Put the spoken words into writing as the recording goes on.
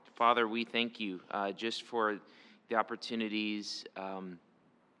Father, we thank you just for the opportunities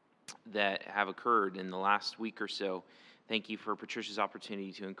that have occurred in the last week or so. Thank you for Patricia's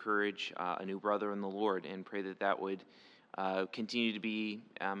opportunity to encourage a new brother in the Lord, and pray that that would continue to be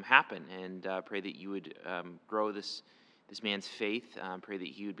happen, and pray that you would grow this man's faith. Pray that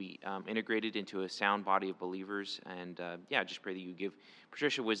he would be integrated into a sound body of believers, and just pray that you give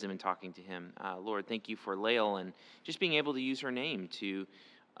Patricia wisdom in talking to him. Lord, thank you for Lael and just being able to use her name to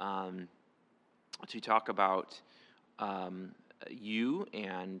talk about you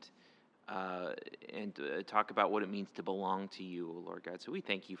and talk about what it means to belong to you, O Lord God. So we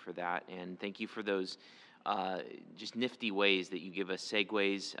thank you for that, and thank you for those just nifty ways that you give us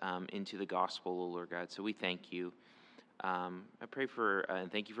segues into the gospel, O Lord God. So we thank you. I pray for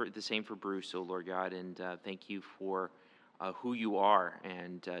and thank you for the same for Bruce, O Lord God, and thank you for who you are,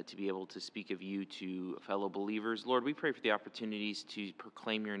 and to be able to speak of you to fellow believers. Lord, we pray for the opportunities to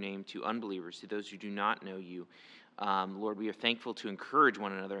proclaim your name to unbelievers, to those who do not know you. Lord, we are thankful to encourage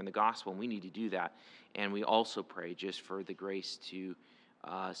one another in the gospel, and we need to do that. And we also pray just for the grace to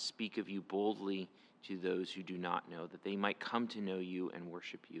speak of you boldly to those who do not know, that they might come to know you and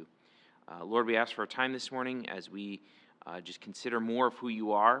worship you. Lord, we ask for our time this morning as we just consider more of who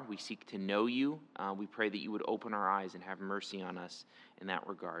you are. We seek to know you. We pray that you would open our eyes and have mercy on us in that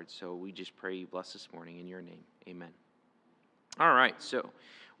regard. So we just pray you bless this morning in your name. Amen. All right, so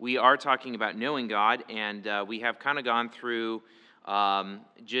we are talking about knowing God, and we have kind of gone through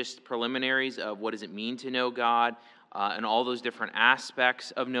just preliminaries of what does it mean to know God, and all those different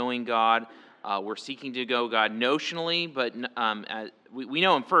aspects of knowing God. We're seeking to know God notionally, but we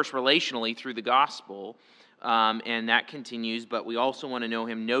know him first relationally through the gospel, and that continues, but we also want to know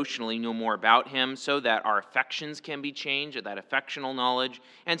him notionally, know more about him, so that our affections can be changed, that affectional knowledge,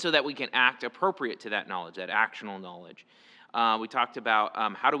 and so that we can act appropriate to that knowledge, that actional knowledge. We talked about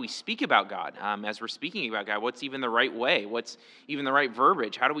how do we speak about God. As we're speaking about God, what's even the right way? What's even the right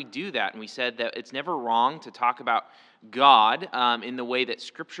verbiage? How do we do that? And we said that it's never wrong to talk about God in the way that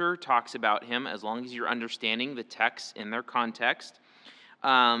Scripture talks about him, as long as you're understanding the texts in their context.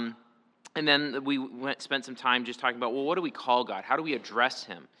 And then we spent some time just talking about, well, what do we call God? How do we address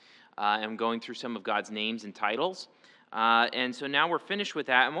him? And going through some of God's names and titles. And so now we're finished with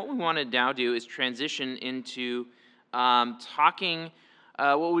that. And what we want to now do is transition into talking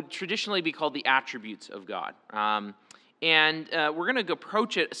what would traditionally be called the attributes of God. And we're going to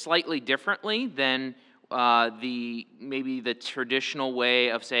approach it slightly differently than maybe the traditional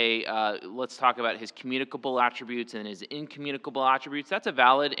way of, say, let's talk about his communicable attributes and his incommunicable attributes. That's a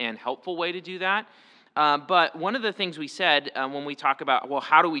valid and helpful way to do that. But one of the things we said when we talk about, well,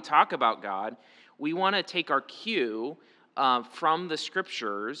 how do we talk about God? We want to take our cue from the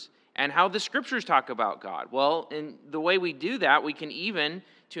Scriptures and how the Scriptures talk about God. Well, in the way we do that, we can even,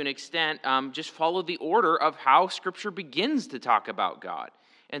 to an extent, just follow the order of how Scripture begins to talk about God.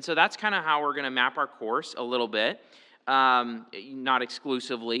 And so that's kind of how we're going to map our course a little bit, not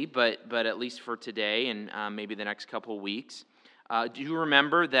exclusively, but at least for today and maybe the next couple of weeks. Do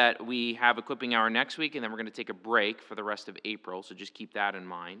remember that we have Equipping Hour next week, and then we're going to take a break for the rest of April, so just keep that in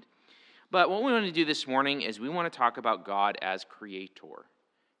mind. But what we want to do this morning is we want to talk about God as creator.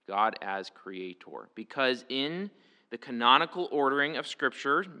 God as creator. Because in the canonical ordering of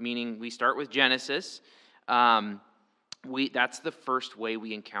Scripture, meaning we start with Genesis, that's the first way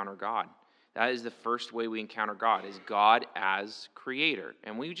we encounter God. That is the first way we encounter God, is God as creator.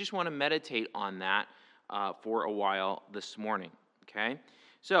 And we just want to meditate on that for a while this morning, okay?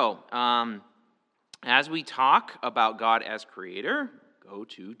 So, as we talk about God as creator, go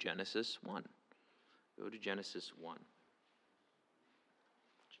to Genesis 1. Go to Genesis 1.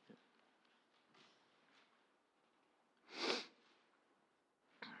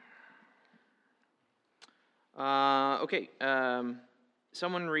 Okay,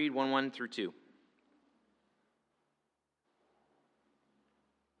 someone read 1:1 through 2. In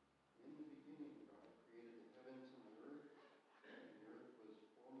the beginning, God created the heavens and the earth was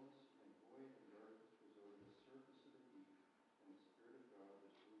formless and void, and darkness was over the surface of the deep, and the Spirit of God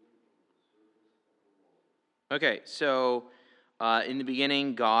was moving over the surface of the waters. Okay, so in the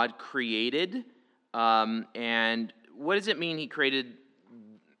beginning, God created, and what does it mean he created?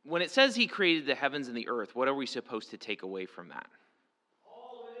 When it says he created the heavens and the earth, what are we supposed to take away from that?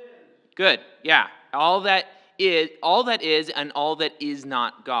 All it is. Good, yeah. All that is, and all that is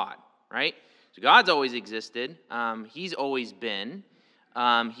not God, right? So God's always existed. He's always been.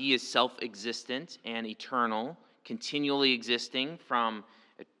 He is self-existent and eternal, continually existing from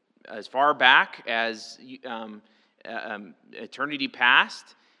as far back as eternity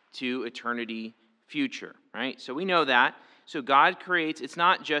past to eternity future, right? So we know that. So God creates, it's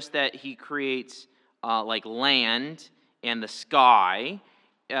not just that he creates like land and the sky.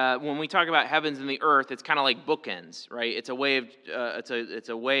 When we talk about heavens and the earth, it's kind of like bookends, right? It's a way of it's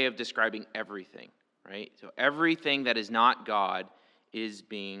a way of describing everything, right? So everything that is not God is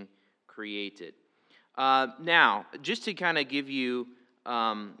being created. Now, just to kind of give you,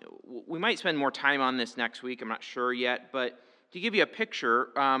 we might spend more time on this next week. I'm not sure yet, but to give you a picture,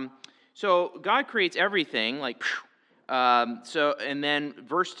 so God creates everything, like. And then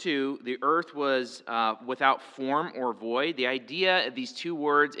verse 2, the earth was without form or void. The idea of these two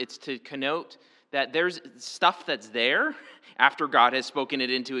words, it's to connote that there's stuff that's there after God has spoken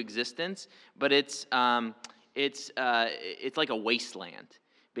it into existence, but it's like a wasteland,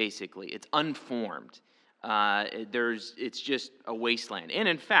 basically. It's unformed. It's just a wasteland. And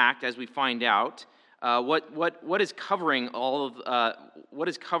in fact, as we find out, what is covering all of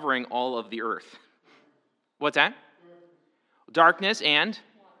the earth? What's that? Darkness and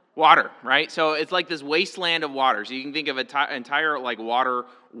water, right? So it's like this wasteland of water. So you can think of an entire like water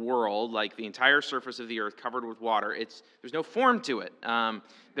world, like the entire surface of the earth covered with water. There's no form to it.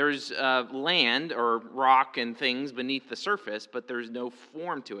 There's land or rock and things beneath the surface, but there's no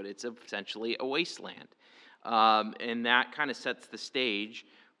form to it. It's essentially a wasteland. And that kind of sets the stage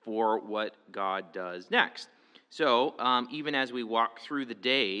for what God does next. So even as we walk through the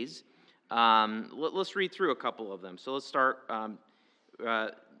days, let's read through a couple of them. So let's start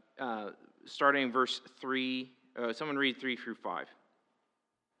starting verse 3. Someone read 3 through 5.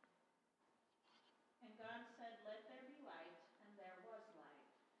 And God said, "Let there be light," and there was light.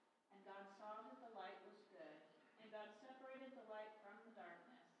 And God saw that the light was good. And God separated the light from the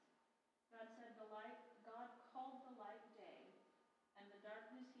darkness. God called the light day, and the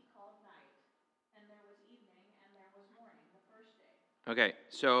darkness he called night. And there was evening, and there was morning, the first day. Okay,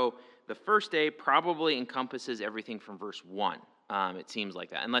 so the first day probably encompasses everything from verse 1. It seems like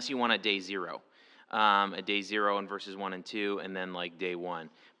that, unless you want a day 0. A day 0 in verses 1 and 2, and then like day 1.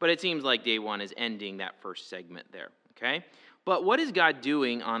 But it seems like day 1 is ending that first segment there, okay? But what is God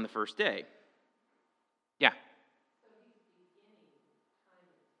doing on the first day? Yeah. So he's beginning time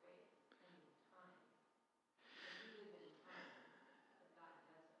and space, ending time. And we live in time, but God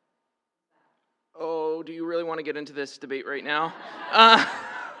doesn't. Is that? Oh, do you really want to get into this debate right now?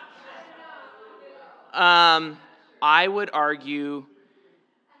 I would argue,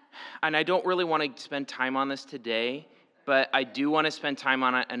 and I don't really want to spend time on this today, but I do want to spend time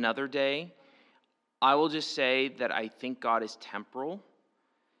on it another day. I will just say that I think God is temporal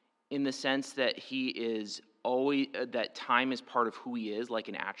in the sense that he is always, that time is part of who he is, like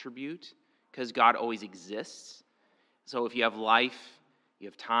an attribute, because God always exists. So if you have life, you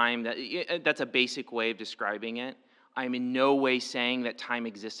have time. That's a basic way of describing it. I'm in no way saying that time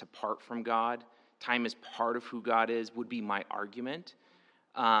exists apart from God. Time is part of who God is, would be my argument.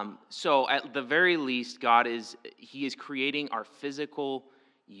 So at the very least, he is creating our physical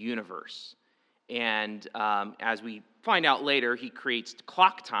universe. And as we find out later, he creates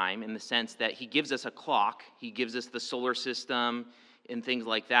clock time in the sense that he gives us a clock. He gives us the solar system and things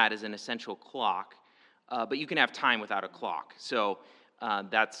like that as an essential clock. But you can have time without a clock. So I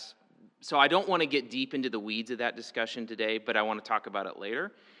don't want to get deep into the weeds of that discussion today, but I want to talk about it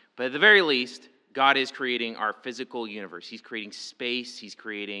later. But at the very least, God is creating our physical universe. He's creating space. He's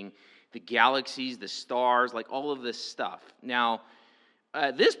creating the galaxies, the stars, like all of this stuff. Now,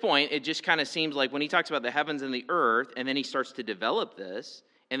 at this point, it just kind of seems like when he talks about the heavens and the earth, and then he starts to develop this,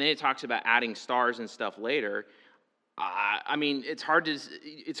 and then it talks about adding stars and stuff later. I mean, it's hard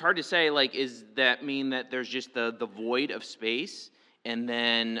to say, like, is that mean that there's just the void of space, and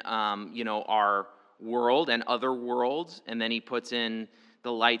then, our world and other worlds, and then he puts in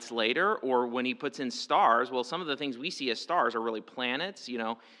the lights later, or when he puts in stars, well, some of the things we see as stars are really planets,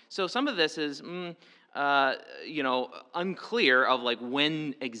 So some of this is, unclear of like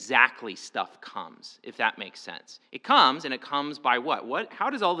when exactly stuff comes, if that makes sense. It comes, and it comes by what?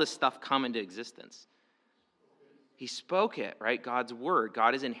 How does all this stuff come into existence? He spoke it, right? God's word.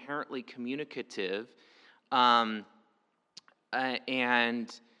 God is inherently communicative, and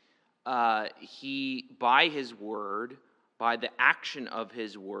he, by his word, by the action of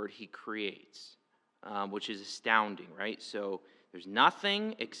his word, he creates, which is astounding, right? So there's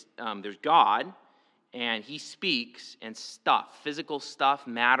nothing, there's God, and he speaks, and stuff, physical stuff,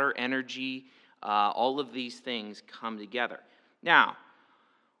 matter, energy, all of these things come together. Now,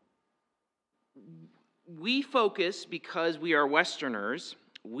 we focus, because we are Westerners,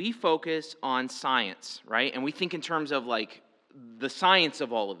 we focus on science, right? And we think in terms of like the science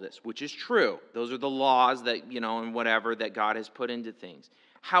of all of this, which is true. Those are the laws that, and whatever that God has put into things.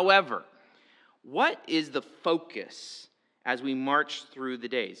 However, what is the focus as we march through the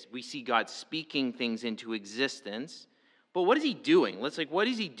days. We see God speaking things into existence. But what is he doing? What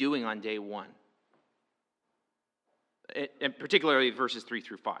is he doing on day one? And particularly verses 3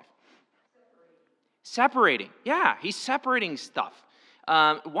 through 5. Separating. Yeah, he's separating stuff.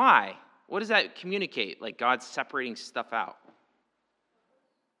 Why? What does that communicate? Like God's separating stuff out.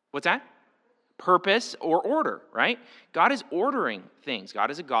 What's that? Purpose or order, right? God is ordering things.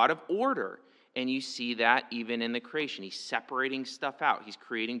 God is a God of order. And you see that even in the creation. He's separating stuff out. He's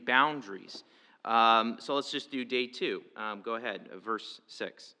creating boundaries. So let's just do day 2. Go ahead, verse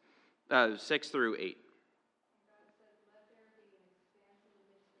 6. 6 through 8.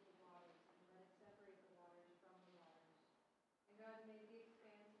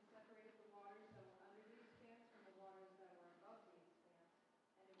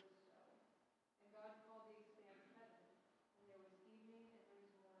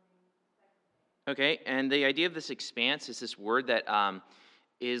 Okay, and the idea of this expanse is this word that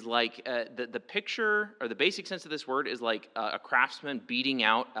is like the picture, or the basic sense of this word is like a craftsman beating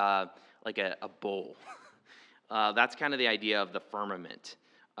out like a bowl. That's kind of the idea of the firmament.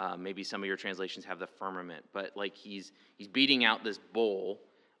 Maybe some of your translations have the firmament, but like he's beating out this bowl,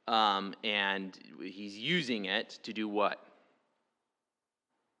 and he's using it to do what?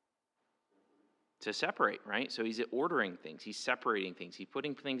 To separate, right? So he's ordering things. He's separating things. He's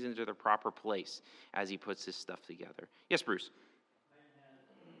putting things into their proper place as he puts this stuff together. Yes, Bruce?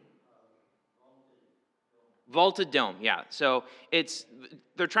 Vaulted dome, yeah. So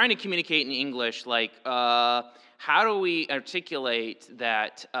they're trying to communicate in English, like, how do we articulate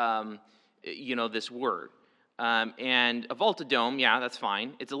that, this word? And a vaulted dome, yeah, that's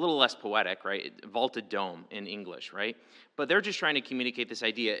fine. It's a little less poetic, right? Vaulted dome in English, right? But they're just trying to communicate this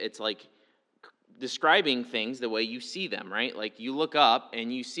idea. It's like describing things the way you see them, right? Like you look up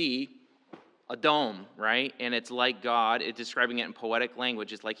and you see a dome, right? And it's like God, it's describing it in poetic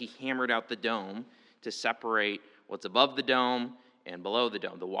language. It's like he hammered out the dome to separate what's above the dome and below the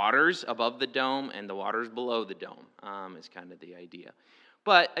dome. The waters above the dome and the waters below the dome is kind of the idea.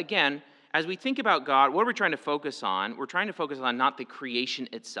 But again, as we think about God, what are we trying to focus on? We're trying to focus on not the creation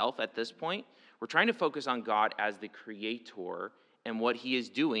itself at this point. We're trying to focus on God as the creator and what he is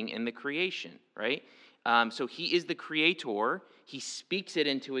doing in the creation, right? So he is the creator. He speaks it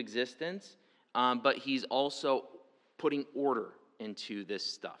into existence, but he's also putting order into this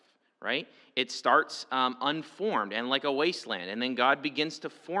stuff, right? It starts unformed and like a wasteland, and then God begins to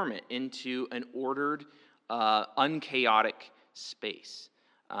form it into an ordered, unchaotic space.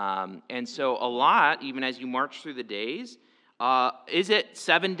 And so a lot, even as you march through the days, is it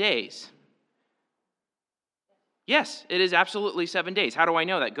 7 days? Yes, it is absolutely 7 days. How do I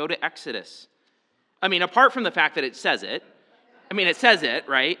know that? Go to Exodus. I mean, apart from the fact that it says it. I mean, it says it,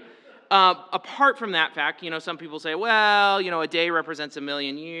 right? Apart from that fact, some people say, well, a day represents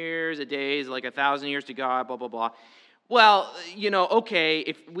 1,000,000 years. A day is like 1,000 years to God, blah, blah, blah. Well, okay,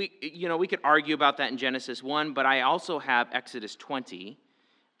 if we could argue about that in Genesis 1, but I also have Exodus 20.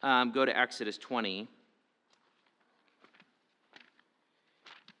 Go to Exodus 20.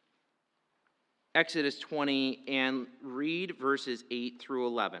 Exodus 20 and read verses 8 through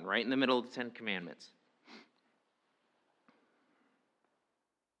 11, right in the middle of the 10 Commandments.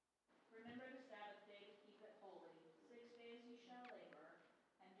 Remember the Sabbath day to keep it holy. 6 days you shall labor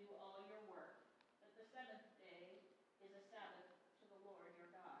and do all your work. But the seventh day is a Sabbath to the Lord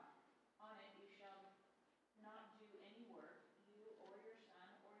your God. On it you shall not do any work, you or your son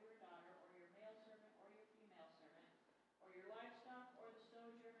or your daughter or your male servant or your female servant, or your livestock or the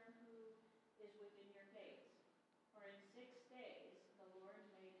sojourner who is within your gates. For in 6 days the Lord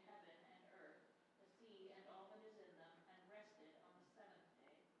made heaven and earth, the sea and all that is in them, and rested on the seventh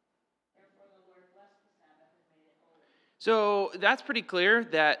day. Therefore the Lord blessed the Sabbath and made it holy. So that's pretty clear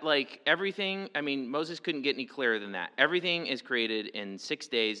that everything, Moses couldn't get any clearer than that. Everything is created in 6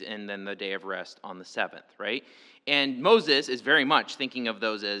 days and then the day of rest on the seventh, right? And Moses is very much thinking of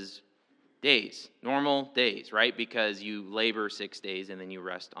those as days, normal days, right? Because you labor 6 days and then you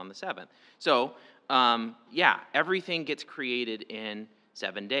rest on the seventh. So, everything gets created in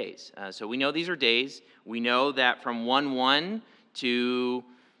 7 days. So we know these are days. We know that from 1:1 to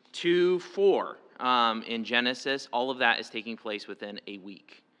 2:4 in Genesis, all of that is taking place within a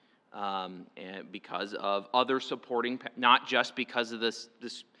week. And because of other supporting, not just because of this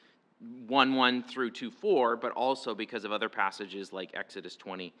 1:1 through 2:4, but also because of other passages like Exodus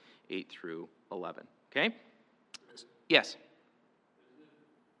 20, 8 through 11. Okay? Yes? Is it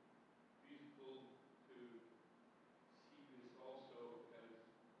feasible to see this also as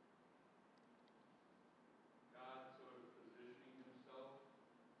God sort of positioning himself,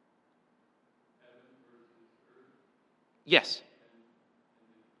 heaven versus earth? Yes.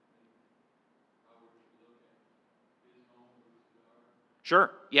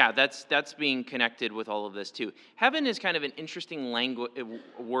 Sure. Yeah, that's being connected with all of this too. Heaven is kind of an interesting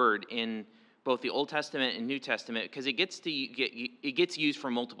word in both the Old Testament and New Testament because it gets used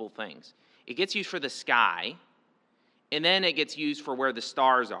for multiple things. It gets used for the sky, and then it gets used for where the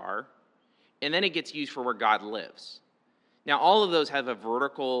stars are, and then it gets used for where God lives. Now, all of those have a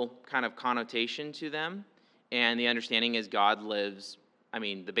vertical kind of connotation to them, and the understanding is God lives,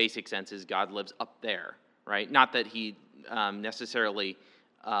 the basic sense is God lives up there, right? Not that he necessarily,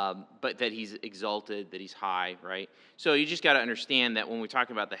 but that he's exalted, that he's high, right? So you just got to understand that when we're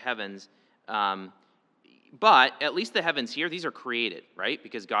talking about the heavens, but at least the heavens here, these are created, right?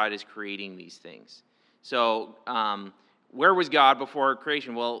 Because God is creating these things. So where was God before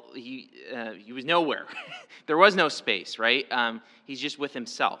creation? Well, he was nowhere. There was no space, right? He's just with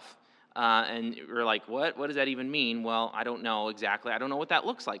himself. And we're like, what? What does that even mean? Well, I don't know exactly. I don't know what that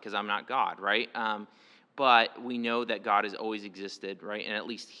looks like because I'm not God, right? But we know that God has always existed, right? And at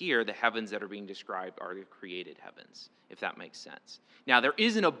least here, the heavens that are being described are the created heavens, if that makes sense. Now, there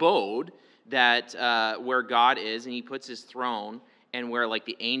is an abode that where God is, and he puts his throne, and where like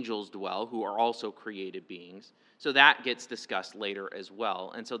the angels dwell, who are also created beings. So that gets discussed later as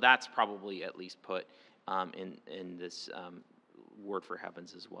well. And so that's probably at least put in this word for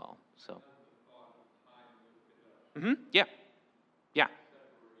heavens as well. So, yeah, yeah,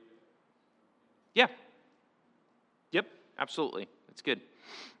 yeah. Yep, absolutely. That's good.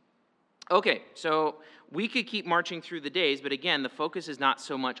 Okay, so we could keep marching through the days, but again, the focus is not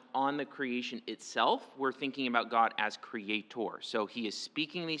so much on the creation itself. We're thinking about God as creator. So he is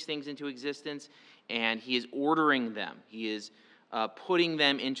speaking these things into existence, and he is ordering them. He is putting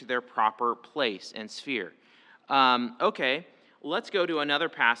them into their proper place and sphere. Okay, let's go to another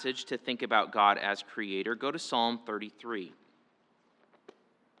passage to think about God as creator. Go to Psalm 33.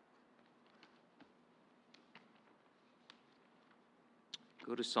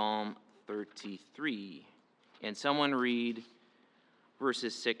 Go to Psalm 33. And someone read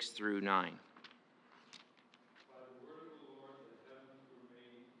verses 6 through 9.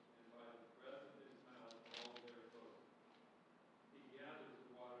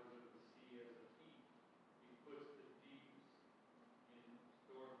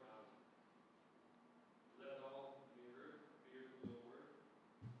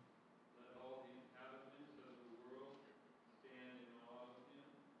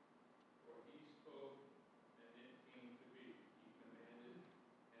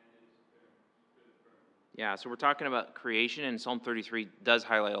 Yeah, so we're talking about creation, and Psalm 33 does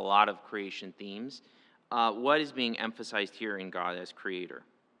highlight a lot of creation themes. What is being emphasized here in God as creator?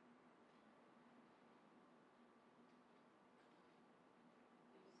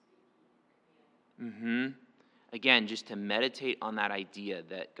 Again, just to meditate on that idea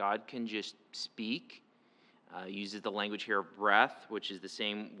that God can just speak, uses the language here of breath, which is the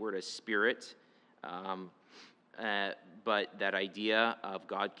same word as spirit. But that idea of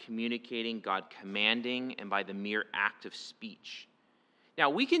God communicating, God commanding, and by the mere act of speech. Now,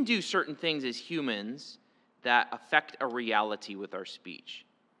 we can do certain things as humans that affect a reality with our speech.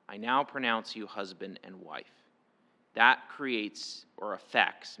 I now pronounce you husband and wife. That creates or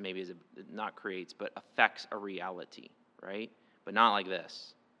affects, maybe not creates, but affects a reality, right? But not like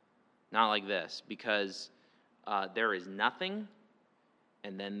this. Not like this, because there is nothing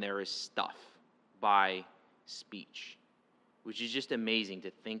and then there is stuff by speech, which is just amazing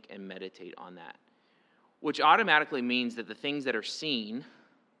to think and meditate on that. Which automatically means that the things that are seen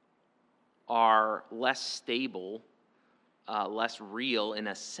are less stable, less real in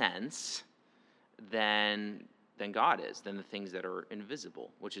a sense than God is, than the things that are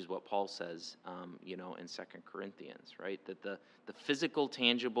invisible, which is what Paul says, in 2 Corinthians, right? That the physical,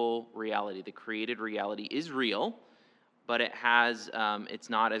 tangible reality, the created reality is real, but it's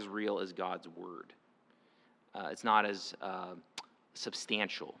not as real as God's word. It's not as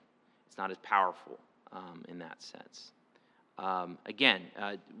substantial. It's not as powerful in that sense. Again,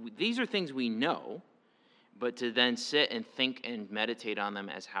 these are things we know, but to then sit and think and meditate on them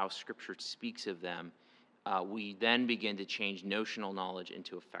as how Scripture speaks of them, we then begin to change notional knowledge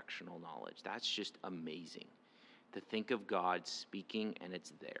into affectional knowledge. That's just amazing to think of God speaking and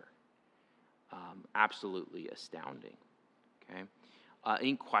it's there. Absolutely astounding. Okay.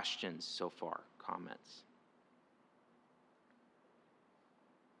 Any questions so far? Comments?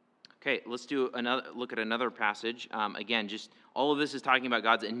 Okay, let's look at another passage. Again, just all of this is talking about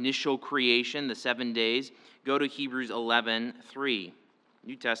God's initial creation, the 7 days. Go to Hebrews 11:3,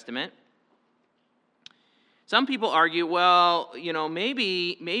 New Testament. Some people argue, well,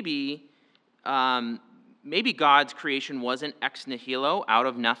 maybe maybe God's creation wasn't ex nihilo, out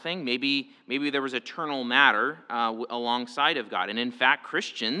of nothing. Maybe there was eternal matter alongside of God. And in fact,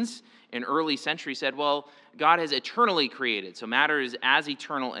 Christians in early century said, well, God has eternally created, so matter is as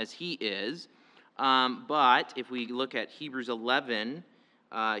eternal as he is. But if we look at Hebrews 11,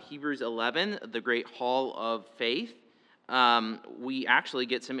 the great hall of faith, we actually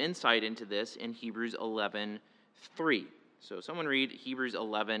get some insight into this in Hebrews 11:3. So someone read Hebrews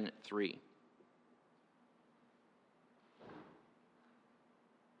 11:3.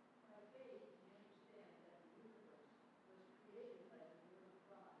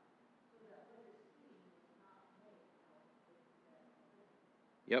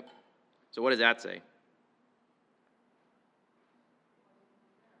 Yep. So what does that say?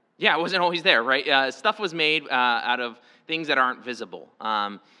 Yeah, it wasn't always there, right? Stuff was made out of things that aren't visible.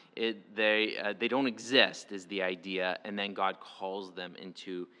 They don't exist is the idea, and then God calls them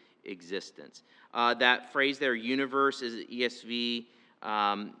into existence. That phrase there, universe, is ESV.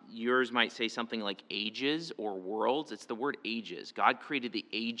 Yours might say something like ages or worlds. It's the word ages. God created the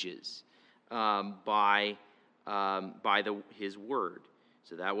ages by his word.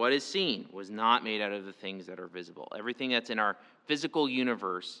 So that what is seen was not made out of the things that are visible. Everything that's in our physical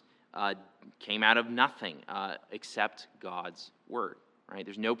universe came out of nothing except God's word. Right?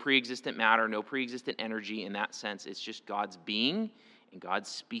 There's no pre-existent matter, no pre-existent energy in that sense. It's just God's being and God's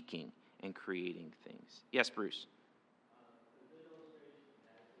speaking and creating things. Yes, Bruce?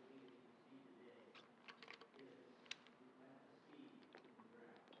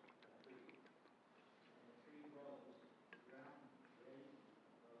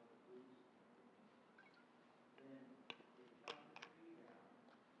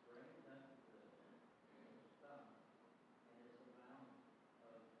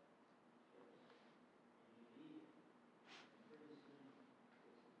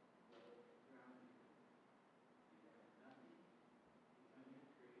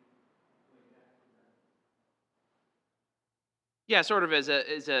 Yeah, sort of as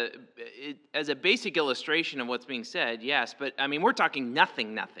a basic illustration of what's being said, yes. But I mean, we're talking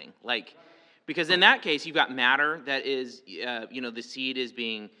nothing, like, because in that case you've got matter that is, the seed is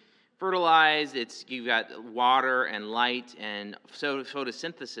being fertilized. You've got water and light and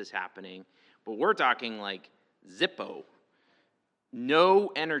photosynthesis happening. But we're talking like Zippo,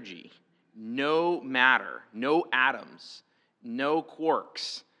 no energy, no matter, no atoms, no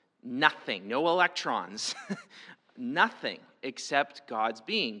quarks, nothing, no electrons. Nothing except God's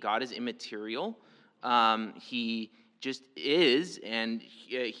being. God is immaterial. He just is, and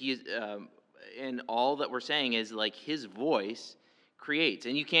he is, and all that we're saying is like his voice creates.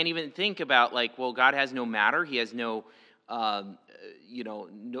 And you can't even think about like, well, God has no matter. He has no, no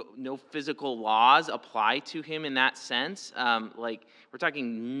physical laws apply to him in that sense. Like we're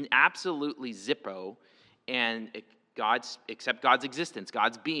talking absolutely Zippo, and except God's existence,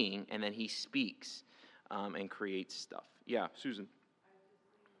 God's being, and then he speaks. And creates stuff. Yeah, Susan.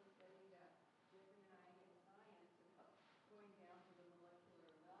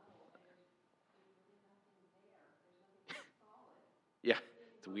 Yeah,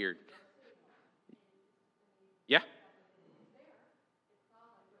 it's weird. Yeah.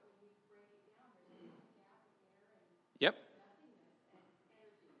 Yep.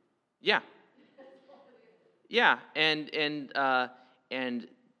 Yeah. Yeah, and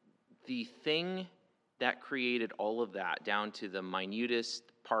the thing that created all of that, down to the minutest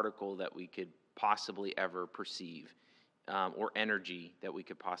particle that we could possibly ever perceive, or energy that we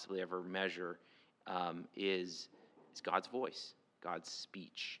could possibly ever measure, is God's voice, God's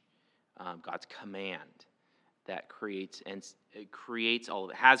speech, God's command that creates all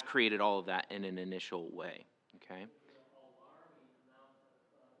of it, has created all of that in an initial way. Okay.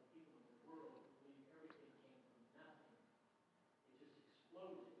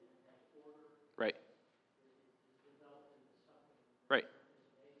 Right. Right.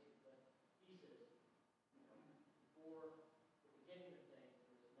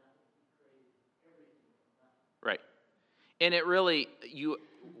 Right. And it really,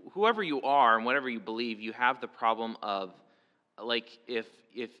 whoever you are and whatever you believe, you have the problem of, like, if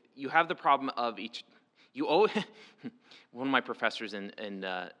you have the problem of each, one of my professors in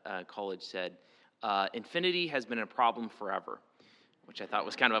college said, infinity has been a problem forever, which I thought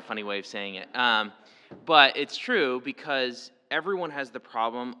was kind of a funny way of saying it. But it's true because everyone has the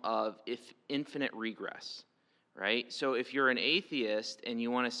problem of infinite regress, right? So if you're an atheist and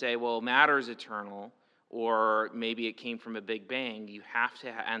you want to say, well, matter is eternal, or maybe it came from a big bang, you have to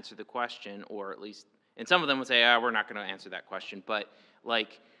answer the question, or at least, and some of them would say, we're not going to answer that question, but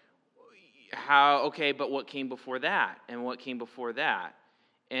like, but what came before that? And what came before that?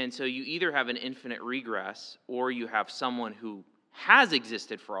 And so you either have an infinite regress or you have someone who has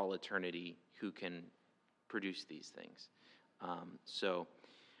existed for all eternity who can produce these things.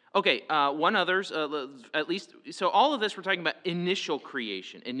 Okay, one others, at least, so all of this we're talking about initial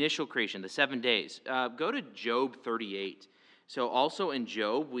creation, the 7 days. Go to Job 38. So also in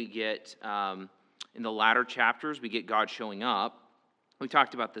Job, we get, in the latter chapters, we get God showing up. We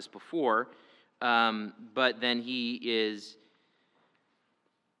talked about this before, but then he is,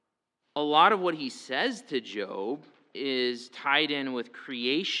 a lot of what he says to Job is tied in with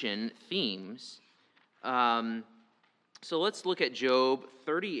creation themes. So let's look at Job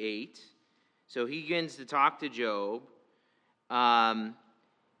 38. So he begins to talk to Job.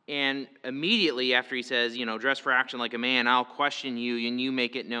 And immediately after he says, dress for action like a man, I'll question you and you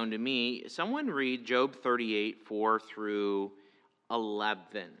make it known to me. Someone read Job 38, 4 through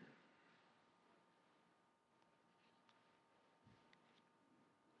 11.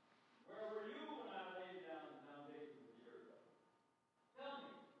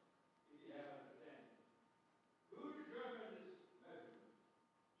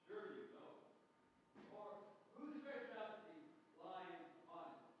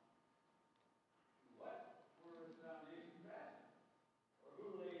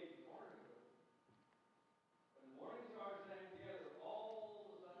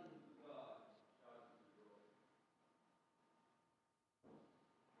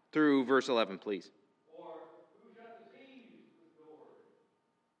 Through verse 11, please.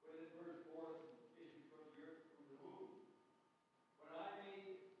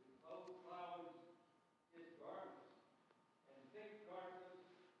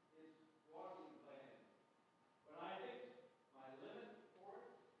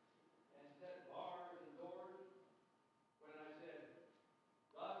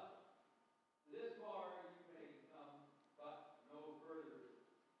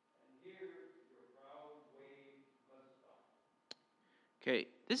 Okay,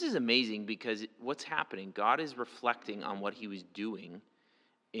 this is amazing because what's happening? God is reflecting on what he was doing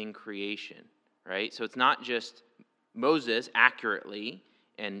in creation, right? So it's not just Moses accurately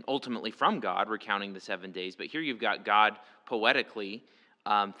and ultimately from God recounting the 7 days, but here you've got God poetically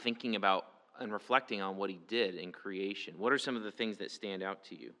thinking about and reflecting on what he did in creation. What are some of the things that stand out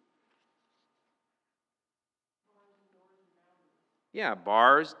to you? Yeah,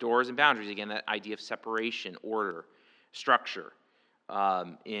 bars, doors, and boundaries. Again, that idea of separation, order, structure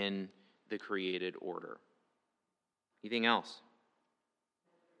in the created order. Anything else?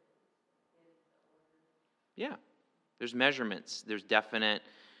 Yeah, there's measurements. There's definite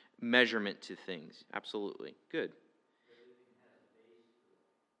measurement to things. Absolutely. Good.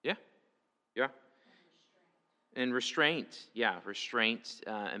 Yeah, yeah. And restraint. Yeah, restraint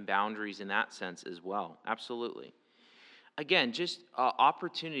and boundaries in that sense as well. Absolutely. Again, just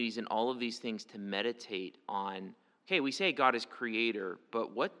opportunities in all of these things to meditate on, okay, we say God is creator,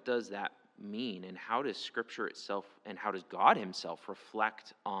 but what does that mean? And how does Scripture itself and how does God himself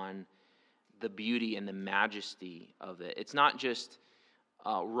reflect on the beauty and the majesty of it? It's not just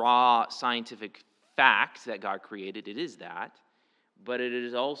raw scientific facts that God created. It is that. But it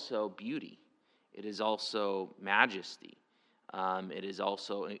is also beauty. It is also majesty. It is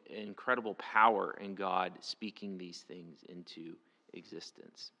also incredible power in God speaking these things into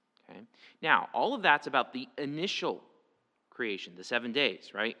existence. Okay. Now, all of that's about the initial creation, the 7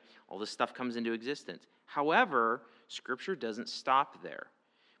 days, right? All this stuff comes into existence. However, Scripture doesn't stop there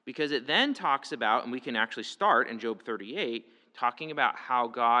because it then talks about, and we can actually start in Job 38, talking about how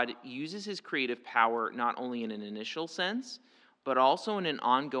God uses his creative power not only in an initial sense, but also in an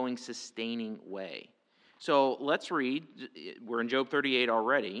ongoing, sustaining way. So let's read. We're in Job 38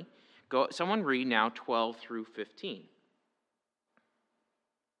 already. Someone read now 12 through 15.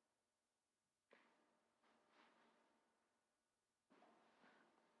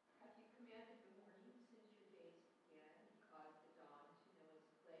 Have you commanded the morning since your days began, and caused the dawn to know its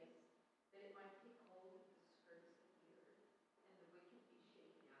place, that it might take hold of the skirts of the earth, and the wicked be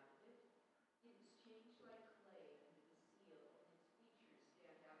shaken out of it? It is changed like clay under the seal, and its features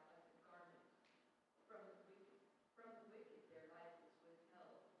stand out like a garment. From the wicked their life is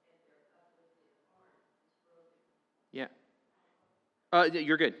withheld, and their uplifted arm is broken. Yeah.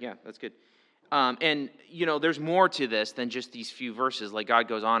 You're good. Yeah, that's good. And, there's more to this than just these few verses. Like, God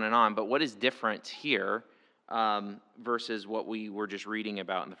goes on and on. But what is different here versus what we were just reading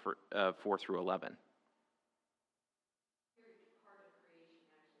about in the 4 through 11? Every part of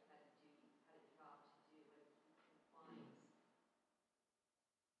creation actually had a duty, had a job to do, and he defines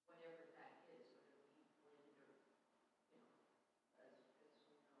whatever that is, whether it be wind or, as we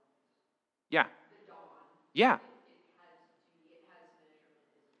know, Yeah. the dawn. Yeah. It has duty, it has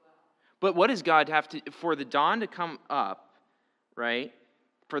measurement as But what does God have to, for the dawn to come up, right?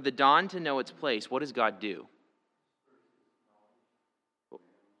 For the dawn to know its place, what does God do?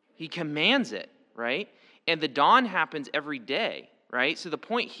 He commands it, right? And the dawn happens every day, right? So the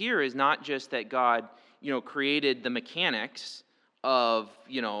point here is not just that God, created the mechanics of,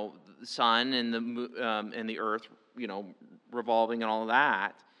 the sun and the earth, revolving and all of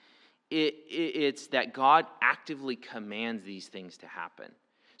that. It's that God actively commands these things to happen.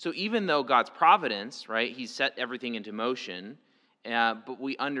 So even though God's providence, right, He's set everything into motion, but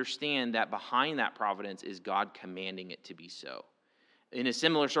we understand that behind that providence is God commanding it to be so. In a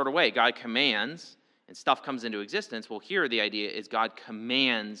similar sort of way, God commands and stuff comes into existence. Well, here the idea is God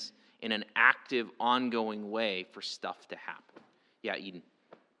commands in an active, ongoing way for stuff to happen. Yeah, Eden.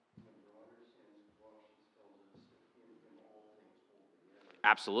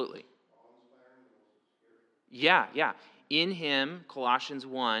 Absolutely. Yeah. In Him, Colossians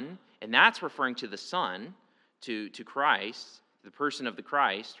 1, and that's referring to the Son, to Christ, the person of the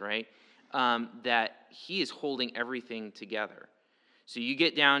Christ, right? That He is holding everything together. So you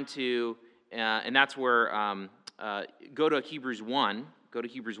get down to, and that's where, go to Hebrews 1. Go to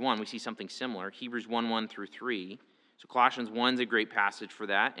Hebrews 1. We see something similar. Hebrews 1 through 3. So Colossians 1 is a great passage for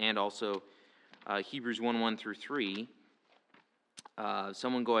that, and also Hebrews 1 through 3.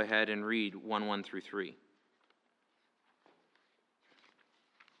 Someone go ahead and read 1 through 3.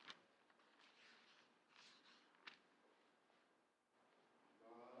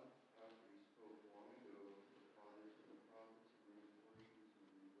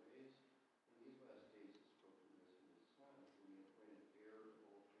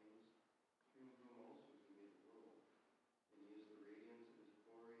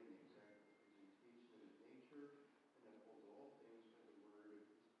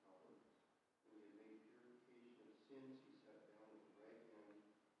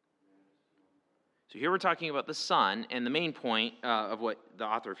 So here we're talking about the Son, and the main point of what the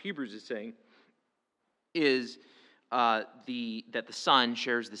author of Hebrews is saying is that the Son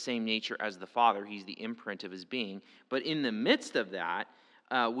shares the same nature as the Father. He's the imprint of His being. But in the midst of that,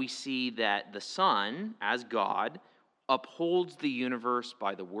 we see that the Son, as God, upholds the universe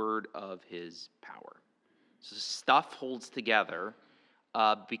by the word of His power. So stuff holds together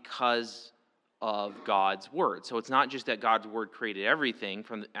because of God's word. So it's not just that God's word created everything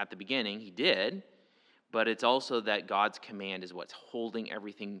at the beginning. He did. But it's also that God's command is what's holding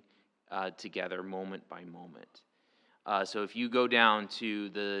everything together moment by moment. So if you go down to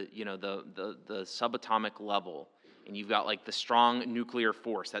the subatomic level, and you've got like the strong nuclear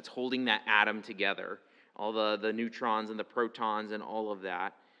force that's holding that atom together, all the neutrons and the protons and all of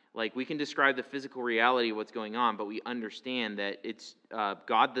that, like we can describe the physical reality of what's going on, but we understand that it's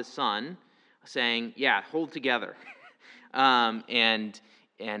God the Son saying, "Yeah, hold together," and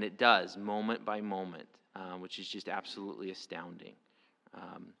it does moment by moment. Which is just absolutely astounding.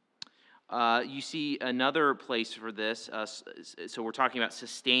 You see another place for this. So we're talking about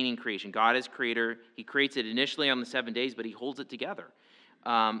sustaining creation. God as creator. He creates it initially on the 7 days, but He holds it together.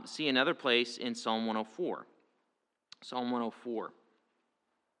 See another place in Psalm 104. Psalm 104.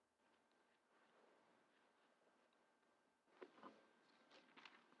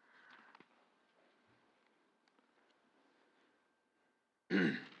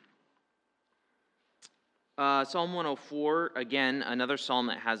 Psalm 104, again, another psalm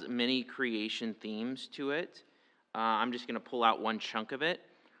that has many creation themes to it. I'm just going to pull out one chunk of it.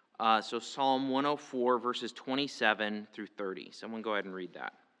 So Psalm 104, verses 27 through 30. Someone go ahead and read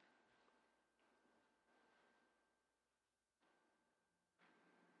that.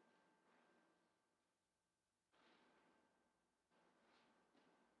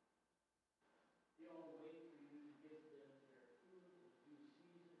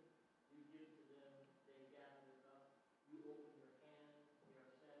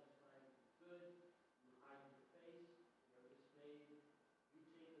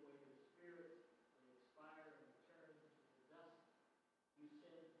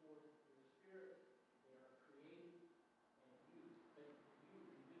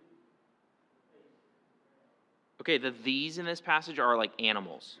 Okay, the these in this passage are like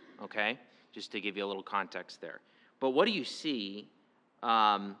animals, okay? Just to give you a little context there. But what do you see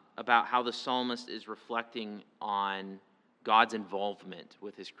about how the psalmist is reflecting on God's involvement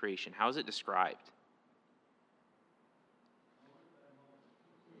with His creation? How is it described?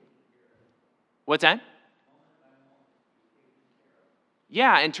 What's that?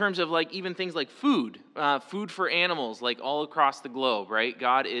 Yeah, in terms of like even things like food for animals, like all across the globe, right?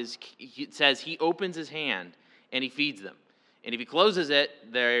 God it says He opens His hand and He feeds them. And if he closes it,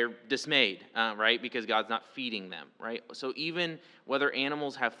 they're dismayed, right? Because God's not feeding them, right? So even whether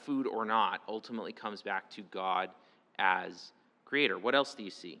animals have food or not ultimately comes back to God as creator. What else do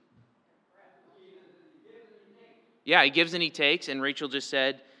you see? Yeah, he gives and he takes. And Rachel just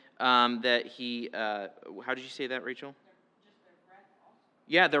said that he, how did you say that, Rachel?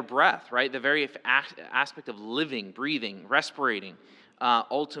 Yeah, their breath, right? The very aspect of living, breathing, respirating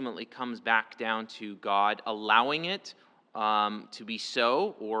ultimately comes back down to God allowing it to be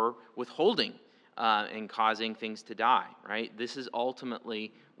so or withholding and causing things to die, right? This is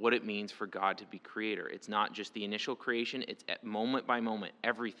ultimately what it means for God to be creator. It's not just the initial creation, it's at moment by moment,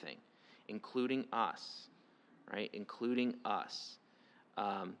 everything, including us, right? Including us.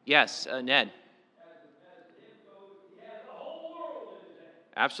 Yes, Ned.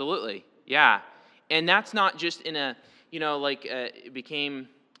 Absolutely. Yeah. And that's not just in a, it became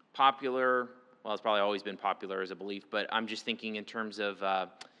popular. Well, it's probably always been popular as a belief, but I'm just thinking in terms of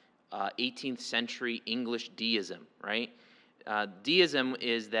 18th century English deism, right? Deism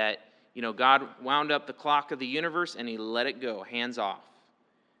is that, God wound up the clock of the universe and he let it go, hands off.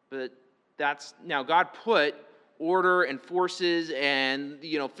 But now God put order and forces and,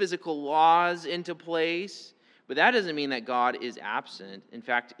 physical laws into place. But that doesn't mean that God is absent. In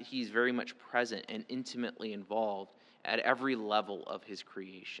fact, he's very much present and intimately involved at every level of his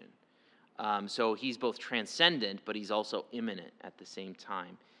creation. So he's both transcendent, but he's also immanent at the same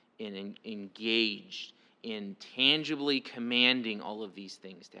time, and engaged in tangibly commanding all of these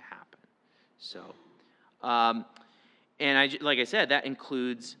things to happen. So, like I said, that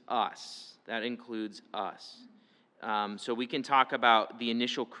includes us. That includes us. So we can talk about the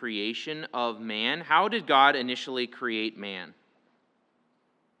initial creation of man. How did God initially create man?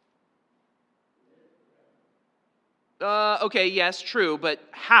 Okay, yes, true, but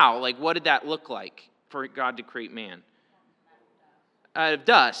how? Like, what did that look like for God to create man? Out of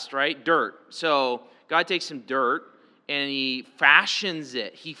dust, right? Dirt. So God takes some dirt and he fashions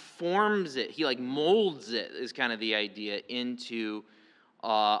it. He forms it. He molds it, is kind of the idea, into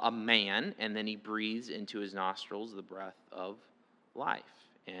a man, and then he breathes into his nostrils the breath of life,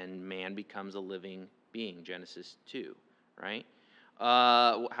 and man becomes a living being. Genesis 2, right?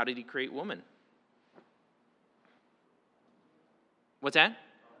 How did he create woman? What's that?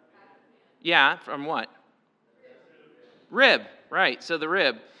 Yeah, from what? Rib, right? So the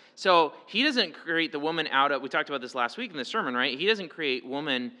rib. So he doesn't create the woman out of. We talked about this last week in the sermon, right? He doesn't create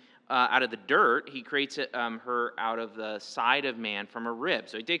woman out of the dirt. He creates her out of the side of man from a rib.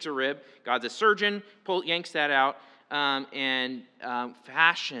 So he takes a rib. God's a surgeon, yanks that out, and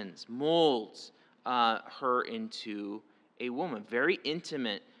fashions, molds her into a woman. Very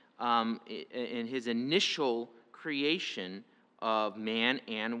intimate in his initial creation of man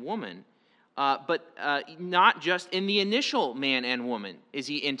and woman. But not just in the initial man and woman is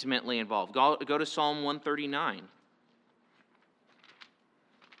he intimately involved. Go to Psalm 139.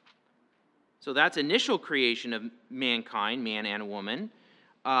 So that's initial creation of mankind, man and woman.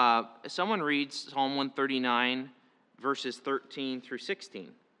 Someone reads Psalm 139, verses 13 through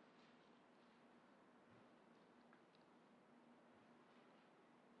 16.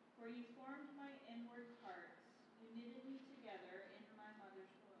 For you formed my inward parts, you knitted me together in my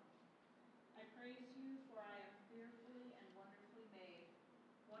mother's womb. I praise you, for I am fearfully and wonderfully made.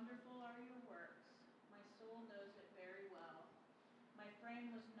 Wonderful are your works. My soul knows it very well. My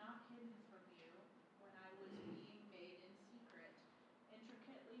frame was not hidden from you when I was being made in secret,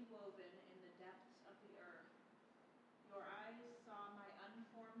 intricately woven in the depths of the earth. Your eyes saw my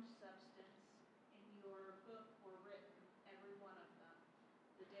unformed substance. In your book were written, every one of them,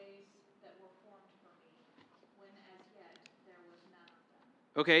 the days that were formed for me, when as yet there was none of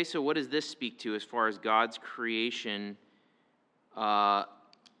them. Okay, so what does this speak to as far as God's creation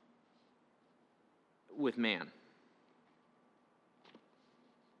with man?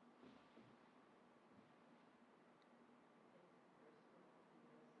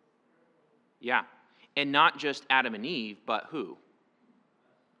 Yeah, and not just Adam and Eve, but who?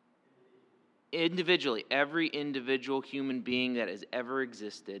 Individually, every individual human being that has ever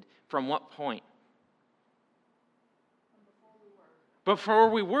existed. From what point? Before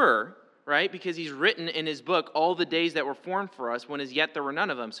we were, right? Because he's written in his book all the days that were formed for us, when as yet there were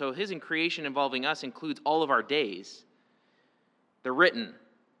none of them. So his creation involving us includes all of our days. They're written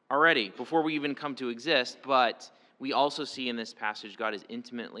already before we even come to exist, but we also see in this passage God is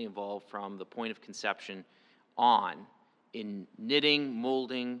intimately involved from the point of conception on in knitting,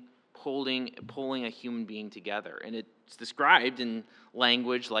 molding, pulling a human being together. And it's described in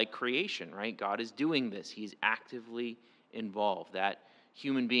language like creation, right? God is doing this. He's actively involved. That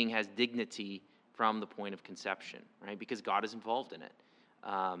human being has dignity from the point of conception, right? Because God is involved in it.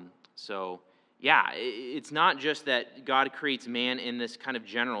 Yeah, it's not just that God creates man in this kind of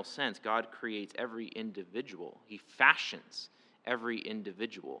general sense. God creates every individual. He fashions every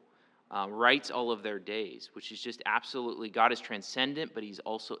individual, writes all of their days, which is just absolutely, God is transcendent, but he's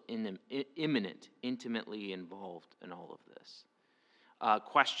also immanent, intimately involved in all of this.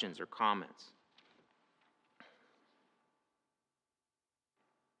 Questions or comments?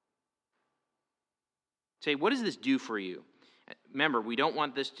 Say, what does this do for you? Remember, we don't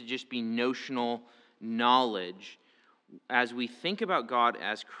want this to just be notional knowledge. As we think about God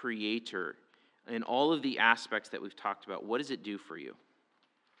as creator and all of the aspects that we've talked about, what does it do for you?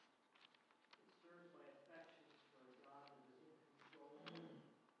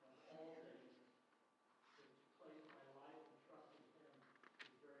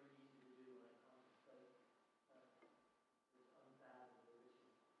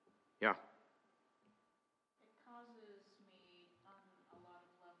 Yeah. It causes me on a lot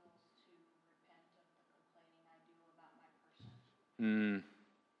of levels to repent of the complaining I do about my person.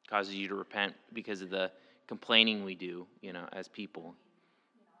 Causes you to repent because of the complaining we do, as people.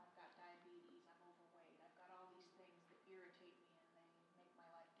 I've got diabetes, I'm overweight, I've got all these things that irritate me and they make my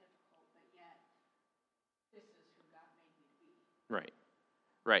life difficult, but yet this is who God made me to be.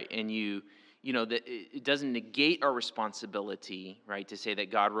 Right. And that it doesn't negate our responsibility, right, to say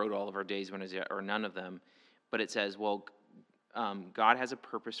that God wrote all of our days or none of them, but it says, well, God has a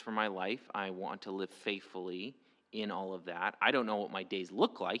purpose for my life. I want to live faithfully in all of that. I don't know what my days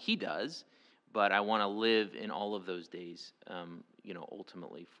look like. He does, but I want to live in all of those days,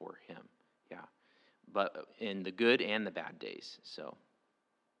 ultimately for him. Yeah. But in the good and the bad days. So,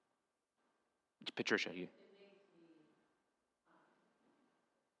 Patricia, you.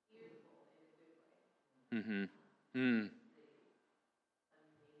 Mm-hmm.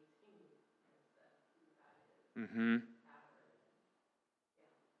 Mm-hmm.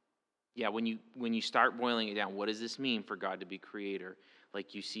 Yeah, when you start boiling it down, what does this mean for God to be creator?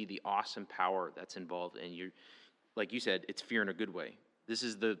 Like, you see the awesome power that's involved, and you're, like you said, it's fear in a good way. This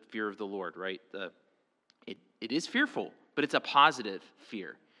is the fear of the Lord, right? It is fearful, but it's a positive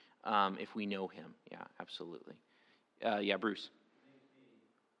fear if we know him. Yeah, absolutely. Yeah, Bruce.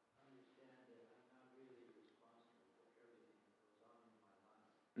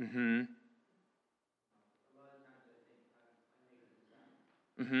 Mm-hmm.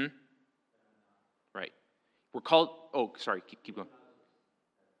 Mm-hmm. Right. We're called. Oh, sorry. Keep going.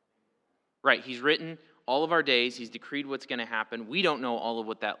 Right. He's written all of our days. He's decreed what's going to happen. We don't know all of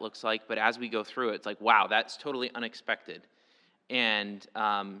what that looks like, but as we go through it, it's like, wow, that's totally unexpected. And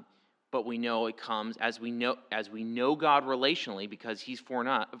but we know it comes as we know God relationally, because he's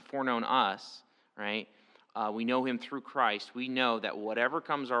foreknown us, right? We know him through Christ. We know that whatever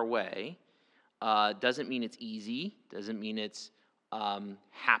comes our way doesn't mean it's easy, doesn't mean it's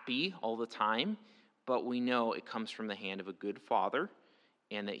happy all the time, but we know it comes from the hand of a good Father,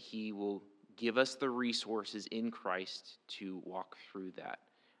 and that he will give us the resources in Christ to walk through that.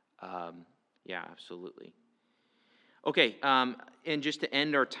 Yeah, absolutely. Okay, and just to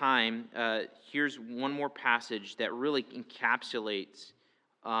end our time, here's one more passage that really encapsulates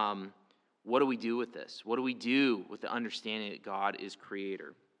what do we do with this? What do we do with the understanding that God is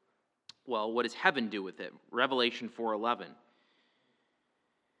creator? Well, what does heaven do with it? Revelation 4:11.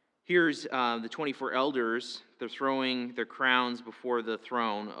 Here's the 24 elders. They're throwing their crowns before the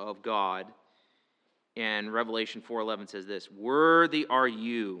throne of God. And Revelation 4:11 says this: "Worthy are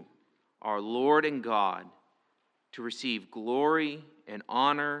you, our Lord and God, to receive glory and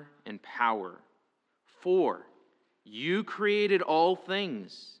honor and power. For you created all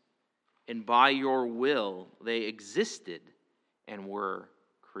things, and by your will they existed and were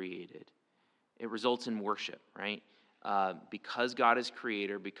created." It results in worship, right? Because God is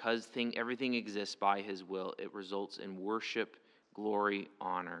creator, because everything exists by his will, it results in worship, glory,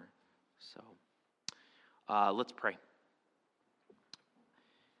 honor. So let's pray.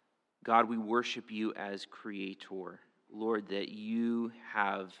 God, we worship you as creator. Lord, that you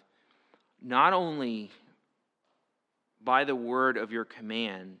have not only by the word of your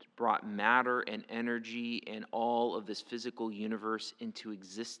command brought matter and energy and all of this physical universe into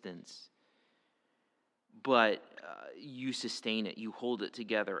existence, but you sustain it. You hold it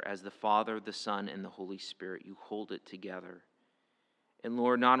together as the Father, the Son, and the Holy Spirit. You hold it together. And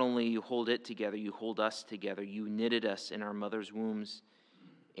Lord, not only you hold it together, you hold us together. You knitted us in our mother's wombs,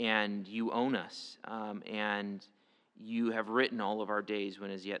 and you own us. And you have written all of our days when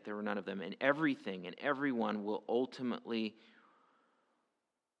as yet there were none of them. And everything and everyone will ultimately,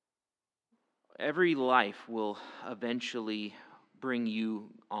 every life will eventually bring you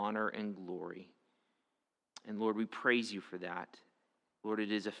honor and glory. And Lord, we praise you for that. Lord,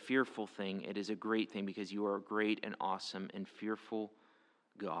 it is a fearful thing. It is a great thing because you are a great and awesome and fearful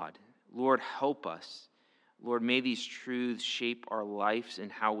God. Lord, help us. Lord, may these truths shape our lives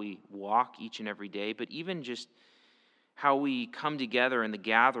and how we walk each and every day, but even just how we come together in the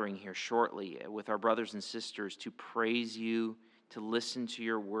gathering here shortly with our brothers and sisters to praise you, to listen to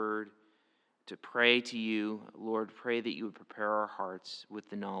your word, to pray to you. Lord, pray that you would prepare our hearts with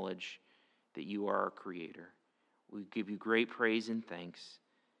the knowledge that you are our creator. We give you great praise and thanks.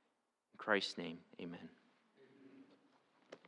 In Christ's name, amen.